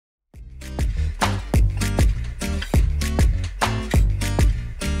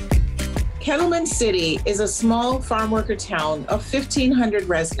Kettleman City is a small farm worker town of 1,500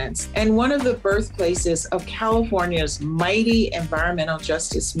 residents and one of the birthplaces of California's mighty environmental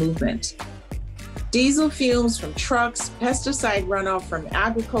justice movement. Diesel fumes from trucks, pesticide runoff from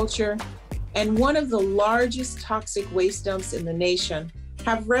agriculture, and one of the largest toxic waste dumps in the nation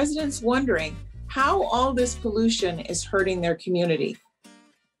have residents wondering how all this pollution is hurting their community.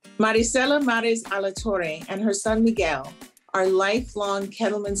 Marisela Mares Alatorre and her son Miguel are lifelong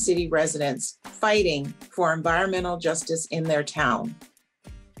Kettleman City residents fighting for environmental justice in their town.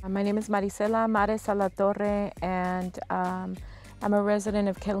 My name is Marisela Mares Alatorre, and I'm a resident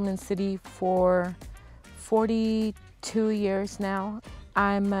of Kettleman City for 42 years now.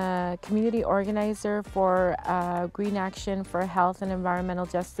 I'm a community organizer for Green Action for Health and Environmental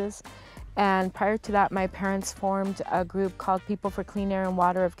Justice. And prior to that, my parents formed a group called People for Clean Air and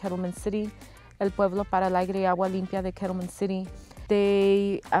Water of Kettleman City, El Pueblo para el Aire y Agua Limpia de Kettleman City.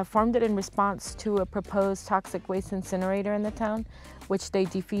 They formed it in response to a proposed toxic waste incinerator in the town, which they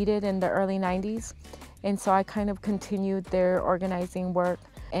defeated in the early 90s. And so I kind of continued their organizing work.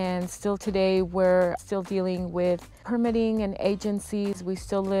 And still today, we're still dealing with permitting and agencies. We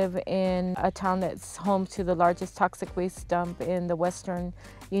still live in a town that's home to the largest toxic waste dump in the western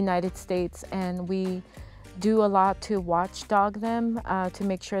United States. And we do a lot to watchdog them to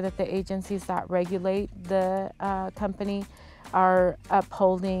make sure that the agencies that regulate the company are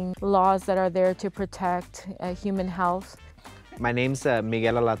upholding laws that are there to protect human health. My name's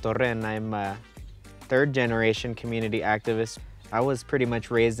Miguel Alatorre, and I'm a third-generation community activist. I was pretty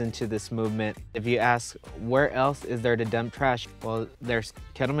much raised into this movement. If you ask, where else is there to dump trash? Well, there's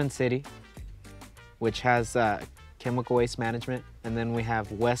Kettleman City, which has chemical waste management, and then we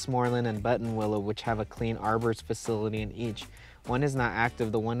have Westmoreland and Buttonwillow, which have a clean arbors facility in each. One is not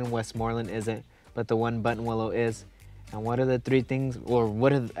active, the one in Westmoreland isn't, but the one in Buttonwillow is. And what are the three things, or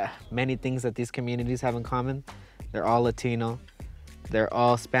what are the many things that these communities have in common? They're all Latino, they're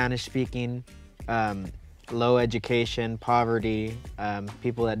all Spanish-speaking, low education, poverty,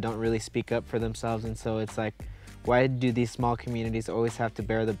 people that don't really speak up for themselves. And so it's like, why do these small communities always have to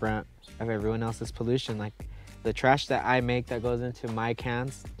bear the brunt of everyone else's pollution? Like, the trash that I make that goes into my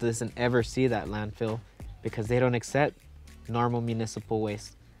cans doesn't ever see that landfill because they don't accept normal municipal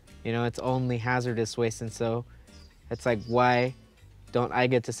waste. You know, it's only hazardous waste. And so it's like, why don't I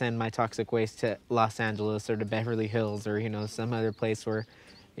get to send my toxic waste to Los Angeles or to Beverly Hills or, you know, some other place where,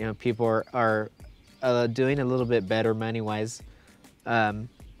 you know, people are doing a little bit better money-wise?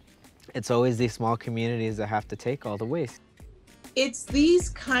 It's always these small communities that have to take all the waste. It's these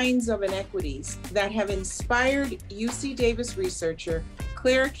kinds of inequities that have inspired UC Davis researcher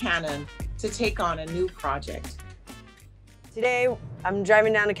Clare Cannon to take on a new project. Today, I'm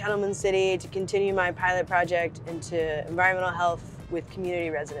driving down to Kettleman City to continue my pilot project into environmental health with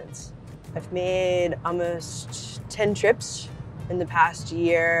community residents. I've made almost 10 trips in the past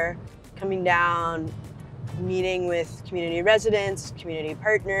year, coming down, meeting with community residents, community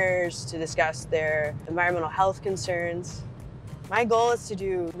partners to discuss their environmental health concerns. My goal is to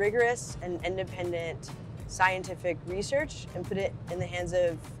do rigorous and independent scientific research and put it in the hands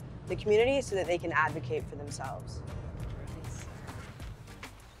of the community so that they can advocate for themselves.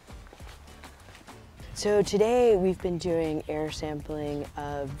 So today we've been doing air sampling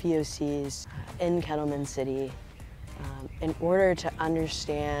of VOCs in Kettleman City in order to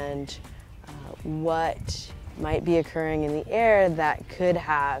understand what might be occurring in the air that could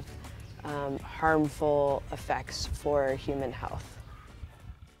have harmful effects for human health.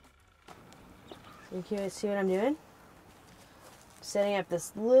 So you guys see what I'm doing? I'm setting up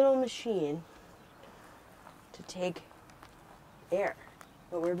this little machine to take air,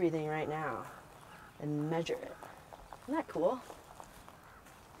 what we're breathing right now, and measure it. Isn't that cool?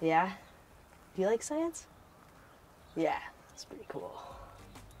 Yeah? Do you like science? Yeah, that's pretty cool.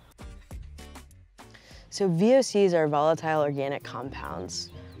 So VOCs are volatile organic compounds.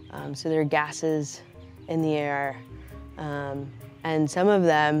 So they're gases in the air, and some of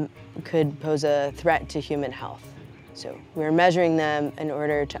them could pose a threat to human health. So we're measuring them in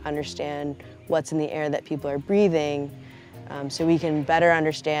order to understand what's in the air that people are breathing, so we can better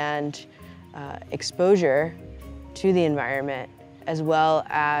understand exposure to the environment as well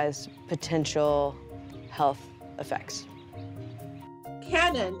as potential health effects.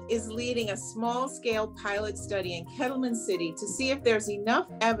 Cannon is leading a small-scale pilot study in Kettleman City to see if there's enough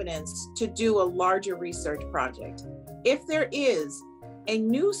evidence to do a larger research project. If there is, a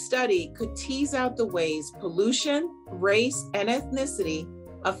new study could tease out the ways pollution, race, and ethnicity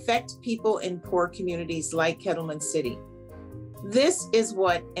affect people in poor communities like Kettleman City. This is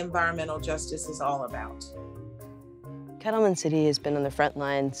what environmental justice is all about. Kettleman City has been on the front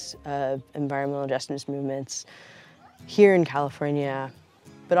lines of environmental justice movements here in California,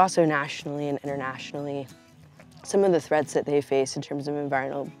 but also nationally and internationally. Some of the threats that they face in terms of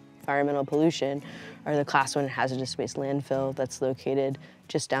environmental pollution are the Class 1 hazardous waste landfill that's located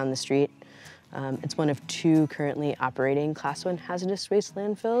just down the street. It's one of 2 currently operating Class 1 hazardous waste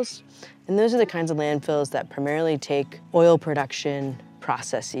landfills. And those are the kinds of landfills that primarily take oil production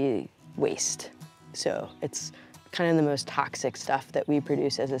processy waste. So it's kind of the most toxic stuff that we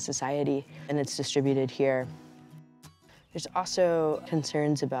produce as a society, and it's distributed here. There's also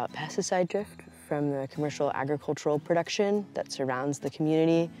concerns about pesticide drift from the commercial agricultural production that surrounds the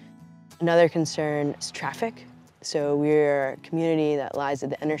community. Another concern is traffic. So we're a community that lies at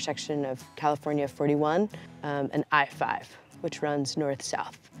the intersection of California 41 and I-5, which runs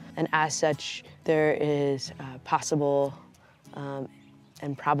north-south. And as such, there is possible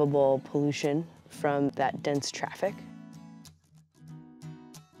and probable pollution from that dense traffic.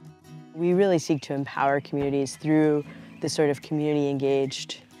 We really seek to empower communities through this sort of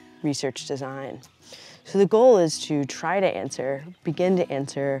community-engaged research design. So the goal is to try to begin to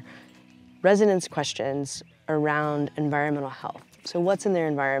answer residents' questions around environmental health. So what's in their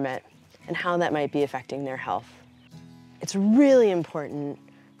environment and how that might be affecting their health. It's really important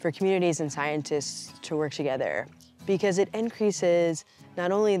for communities and scientists to work together because it increases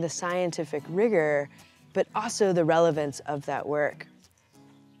not only the scientific rigor, but also the relevance of that work,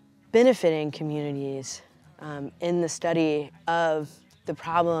 benefiting communities in the study of the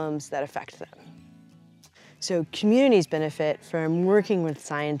problems that affect them. So communities benefit from working with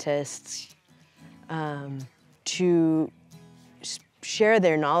scientists to share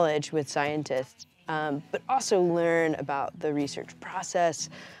their knowledge with scientists, but also learn about the research process,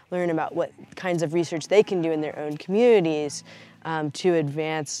 learn about what kinds of research they can do in their own communities to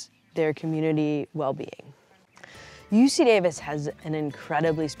advance their community well-being. UC Davis has an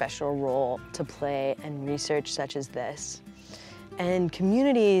incredibly special role to play in research such as this. And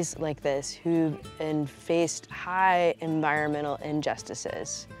communities like this who've faced high environmental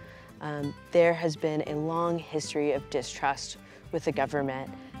injustices, there has been a long history of distrust with the government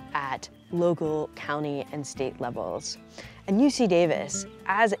at local, county, and state levels. And UC Davis,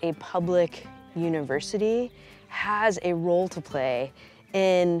 as a public university, has a role to play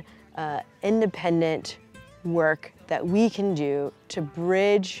in independent work that we can do to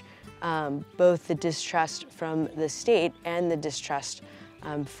bridge both the distrust from the state and the distrust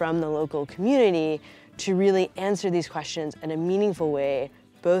from the local community to really answer these questions in a meaningful way,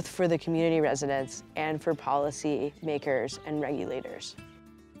 both for the community residents and for policy makers and regulators.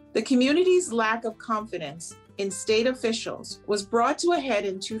 The community's lack of confidence in state officials was brought to a head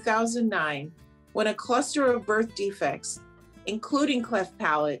in 2009 when a cluster of birth defects, including cleft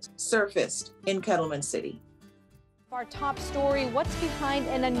palate, surfaced in Kettleman City. Our top story, what's behind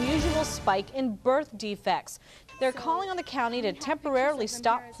an unusual spike in birth defects? They're calling on the county to temporarily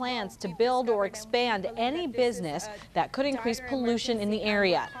stop plans to build or expand any business that could increase pollution in the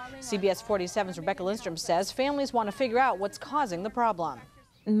area. CBS 47's Rebecca Lindstrom says families want to figure out what's causing the problem.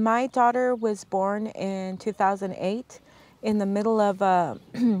 My daughter was born in 2008 in the middle of a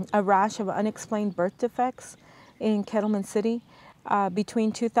rash of unexplained birth defects in Kettleman City.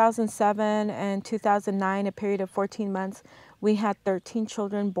 Between 2007 and 2009, a period of 14 months, we had 13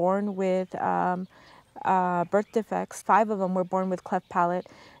 children born with birth defects. 5 of them were born with cleft palate.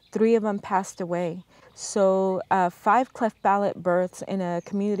 3 of them passed away. So 5 cleft palate births in a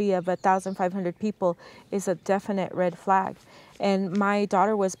community of 1,500 people is a definite red flag. And my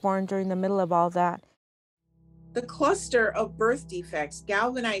daughter was born during the middle of all that. The cluster of birth defects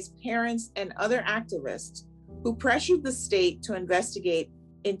galvanized parents and other activists who pressured the state to investigate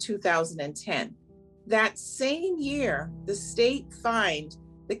in 2010. That same year, the state fined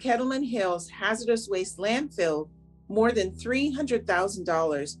the Kettleman Hills hazardous waste landfill more than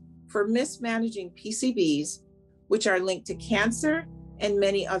 $300,000 for mismanaging PCBs, which are linked to cancer and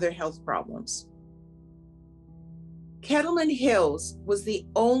many other health problems. Kettleman Hills was the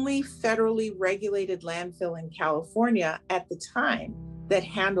only federally regulated landfill in California at the time that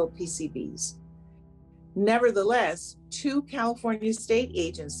handled PCBs. Nevertheless, 2 California state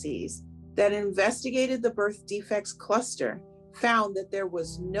agencies that investigated the birth defects cluster found that there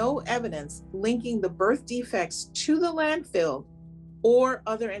was no evidence linking the birth defects to the landfill or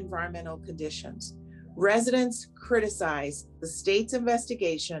other environmental conditions. Residents criticized the state's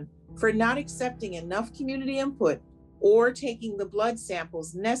investigation for not accepting enough community input or taking the blood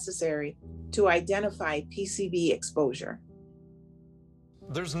samples necessary to identify PCB exposure.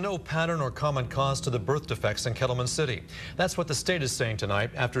 There's no pattern or common cause to the birth defects in Kettleman City. That's what the state is saying tonight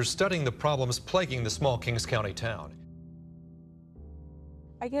after studying the problems plaguing the small Kings County town.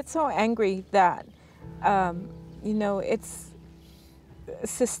 I get so angry that, you know, it's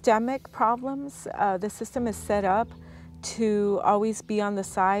systemic problems. The system is set up to always be on the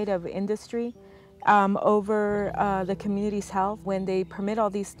side of industry over the community's health. When they permit all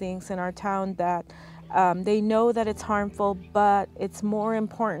these things in our town that they know that it's harmful, but it's more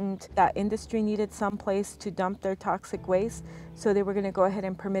important that industry needed some place to dump their toxic waste, so they were going to go ahead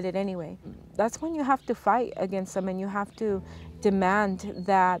and permit it anyway. That's when you have to fight against them, and you have to demand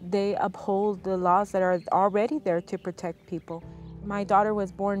that they uphold the laws that are already there to protect people. My daughter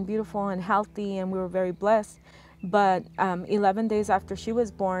was born beautiful and healthy, and we were very blessed, but 11 days after she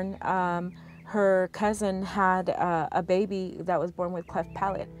was born, her cousin had a baby that was born with cleft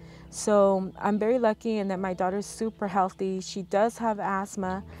palate. So I'm very lucky in that my daughter's super healthy. She does have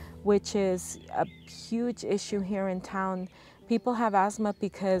asthma, which is a huge issue here in town. People have asthma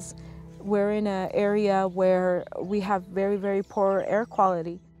because we're in an area where we have very, very poor air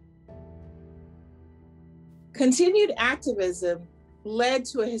quality. Continued activism led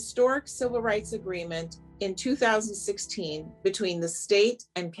to a historic civil rights agreement in 2016 between the state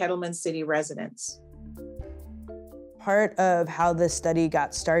and Kettleman City residents. Part of how this study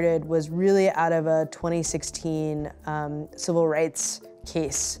got started was really out of a 2016 civil rights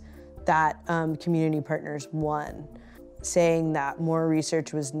case that community partners won, saying that more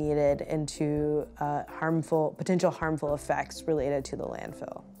research was needed into potential harmful effects related to the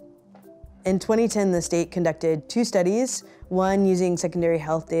landfill. In 2010, the state conducted 2 studies, one using secondary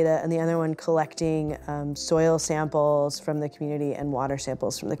health data and the other one collecting soil samples from the community and water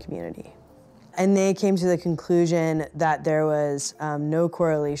samples from the community. And they came to the conclusion that there was no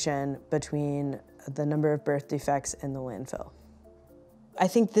correlation between the number of birth defects and the landfill. I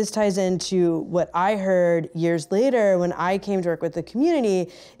think this ties into what I heard years later when I came to work with the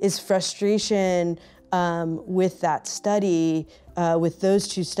community, is frustration with that study, with those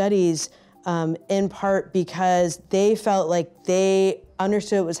 2 studies, in part because they felt like they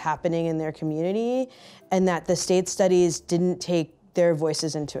understood what was happening in their community and that the state studies didn't take their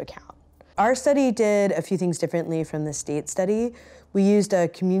voices into account. Our study did a few things differently from the state study. We used a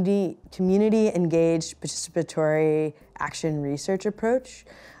community-engaged participatory action research approach.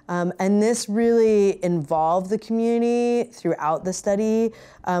 And this really involved the community throughout the study,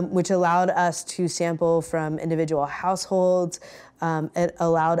 which allowed us to sample from individual households. It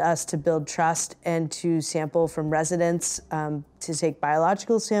allowed us to build trust and to sample from residents, to take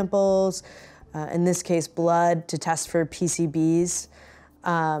biological samples, in this case blood, to test for PCBs.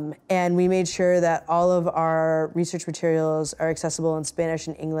 And we made sure that all of our research materials are accessible in Spanish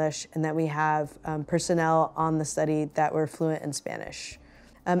and English, and that we have personnel on the study that were fluent in Spanish.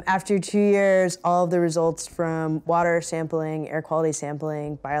 After 2 years, all of the results from water sampling, air quality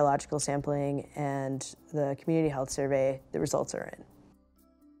sampling, biological sampling, and the community health survey, the results are in.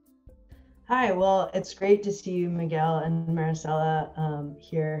 Hi, well, it's great to see you, Miguel and Maricela,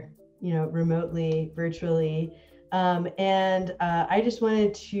 here, remotely, virtually. I just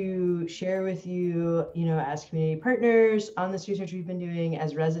wanted to share with you, as community partners on this research we've been doing,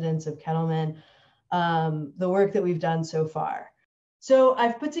 as residents of Kettleman, the work that we've done so far. So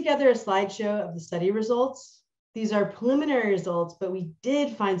I've put together a slideshow of the study results. These are preliminary results, but we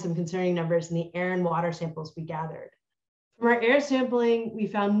did find some concerning numbers in the air and water samples we gathered. From our air sampling, we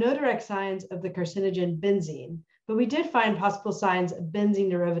found no direct signs of the carcinogen benzene, but we did find possible signs of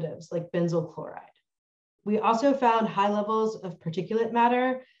benzene derivatives like benzyl chloride. We also found high levels of particulate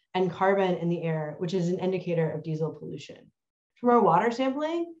matter and carbon in the air, which is an indicator of diesel pollution. From our water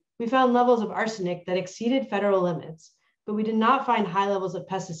sampling, we found levels of arsenic that exceeded federal limits, but we did not find high levels of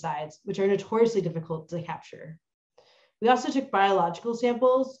pesticides, which are notoriously difficult to capture. We also took biological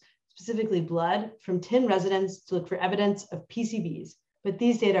samples, specifically blood, from 10 residents to look for evidence of PCBs, but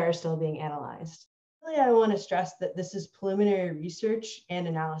these data are still being analyzed. Really, I want to stress that this is preliminary research and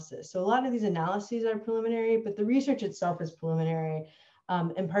analysis. So a lot of these analyses are preliminary, but the research itself is preliminary,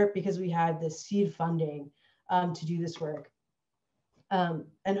 in part because we had this seed funding to do this work.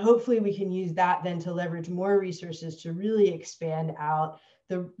 And hopefully we can use that then to leverage more resources to really expand out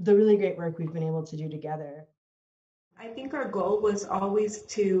the really great work we've been able to do together. I think our goal was always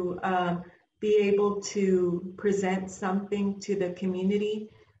to be able to present something to the community,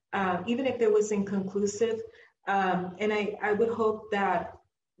 even if it was inconclusive. And I would hope that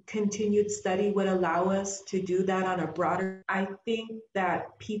continued study would allow us to do that on a broader. I think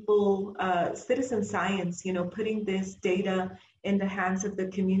that people, citizen science, putting this data in the hands of the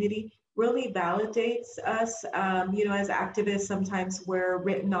community really validates us. As activists, sometimes we're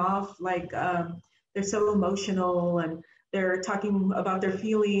written off like they're so emotional and they're talking about their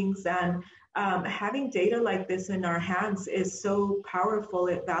feelings. And Having data like this in our hands is so powerful.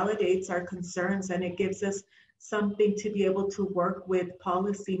 It validates our concerns and it gives us something to be able to work with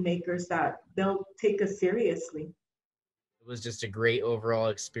policymakers that they'll take us seriously. It was just a great overall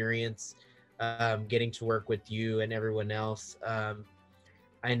experience, getting to work with you and everyone else.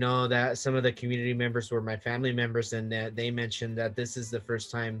 I know that some of the community members were my family members, and that they mentioned that this is the first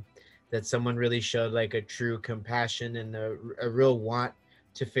time that someone really showed like a true compassion and a real want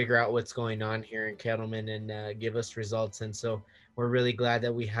to figure out what's going on here in Kettleman and give us results. And so we're really glad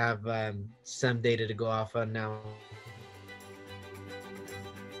that we have some data to go off on now.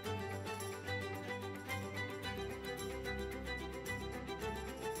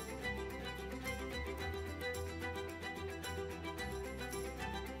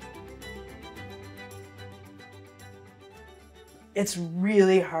 It's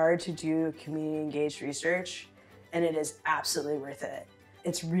really hard to do community engaged research, and it is absolutely worth it.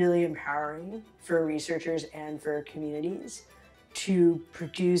 It's really empowering for researchers and for communities to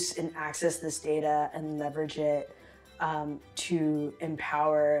produce and access this data and leverage it to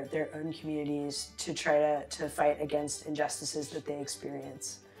empower their own communities to try to fight against injustices that they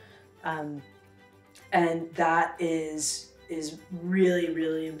experience. And that is really,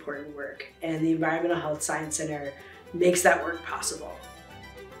 really important work. And the Environmental Health Science Center makes that work possible.